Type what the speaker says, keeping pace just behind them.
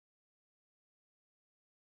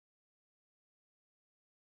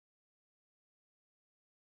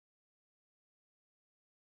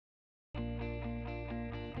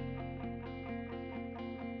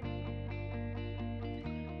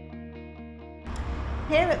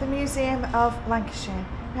Here at the Museum of Lancashire,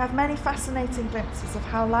 we have many fascinating glimpses of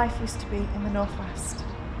how life used to be in the northwest.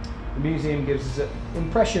 The museum gives us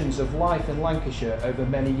impressions of life in Lancashire over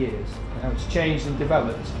many years and how it's changed and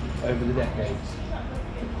developed over the decades.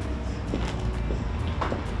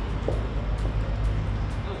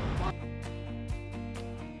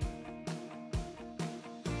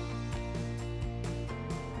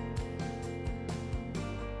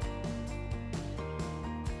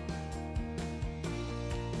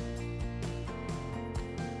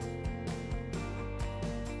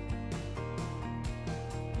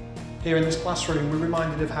 Here in this classroom, we're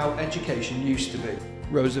reminded of how education used to be.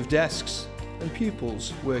 Rows of desks and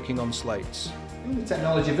pupils working on slates. The only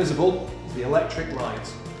technology visible is the electric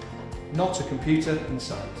light, not a computer in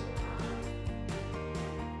sight.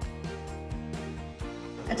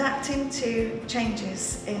 Adapting to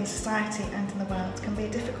changes in society and in the world can be a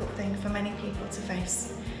difficult thing for many people to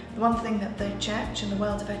face. The one thing that the Church and the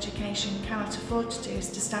world of education cannot afford to do is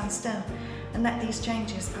to stand still and let these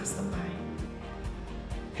changes pass them by.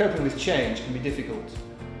 Coping with change can be difficult.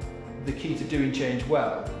 The key to doing change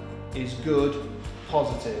well is good,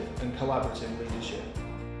 positive and collaborative leadership.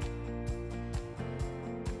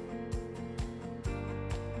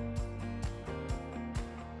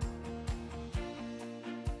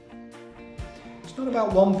 It's not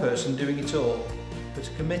about one person doing it all, but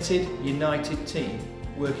a committed, united team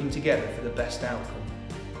working together for the best outcome.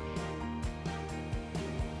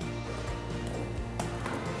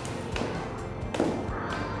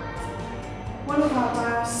 One of our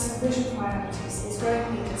Diocesan Vision priorities is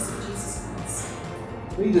growing leaders for Jesus Christ.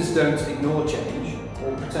 Leaders don't ignore change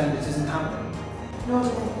or pretend it isn't happening. Nor do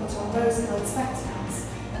they put on rose-coloured spectacles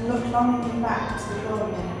and look longingly back to the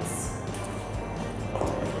glory days.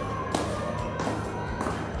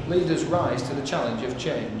 Leaders rise to the challenge of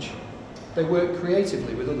change. They work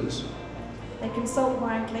creatively with others. They consult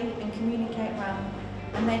widely and communicate well,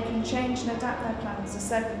 and they can change and adapt their plans as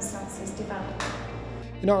circumstances develop.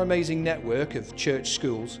 In our amazing network of church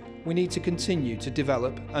schools, we need to continue to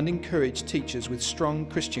develop and encourage teachers with strong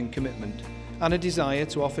Christian commitment and a desire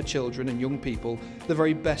to offer children and young people the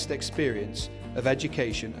very best experience of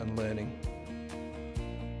education and learning.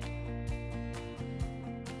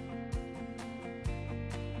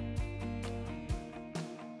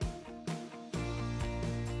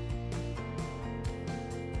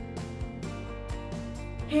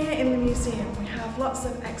 Here in the museum we have lots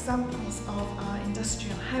of examples of our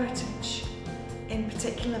industrial heritage, in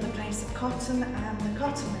particular the place of cotton and the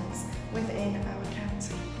cotton mills within our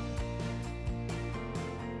county.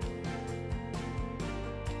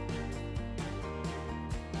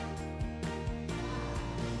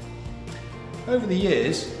 Over the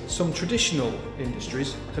years, some traditional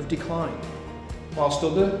industries have declined, whilst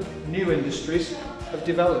other new industries have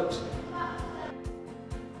developed.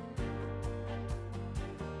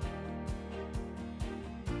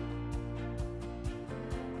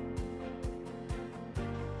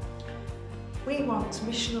 We want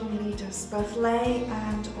missional leaders, both lay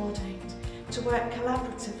and ordained, to work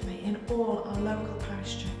collaboratively in all our local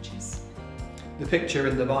parish churches. The picture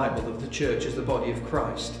in the Bible of the church as the body of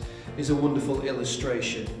Christ is a wonderful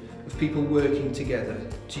illustration of people working together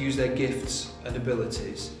to use their gifts and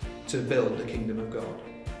abilities to build the kingdom of God.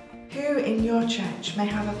 Who in your church may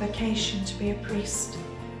have a vocation to be a priest,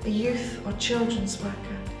 a youth or children's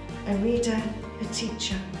worker, a reader, a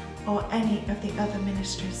teacher, or any of the other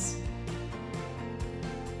ministries?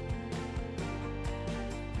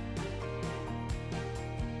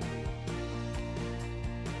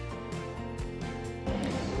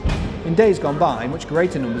 In days gone by, much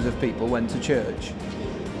greater numbers of people went to church.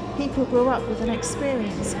 People grew up with an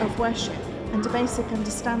experience of worship and a basic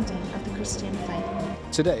understanding of the Christian faith.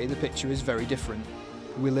 Today, the picture is very different.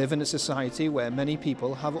 We live in a society where many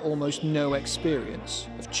people have almost no experience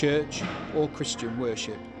of church or Christian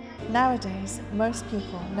worship. Nowadays, most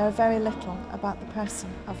people know very little about the person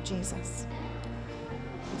of Jesus.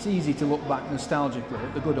 It's easy to look back nostalgically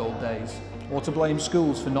at the good old days, or to blame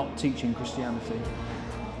schools for not teaching Christianity.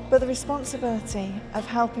 But the responsibility of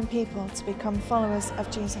helping people to become followers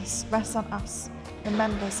of Jesus rests on us, the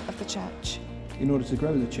members of the church. In order to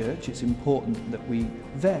grow the church, it's important that we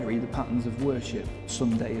vary the patterns of worship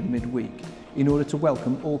Sunday and midweek in order to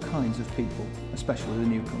welcome all kinds of people, especially the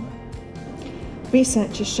newcomer.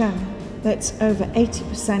 Research has shown that over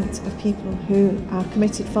 80% of people who are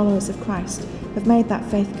committed followers of Christ have made that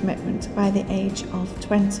faith commitment by the age of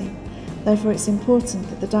 20. Therefore, it's important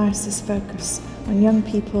that the diocese focus on young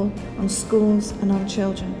people, on schools and on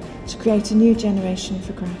children to create a new generation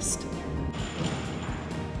for Christ.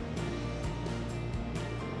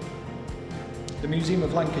 The Museum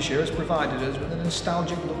of Lancashire has provided us with a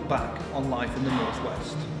nostalgic look back on life in the North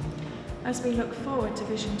West. As we look forward to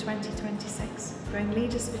Vision 2026, growing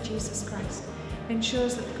leaders for Jesus Christ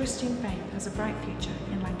ensures that the Christian faith has a bright future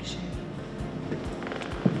in Lancashire.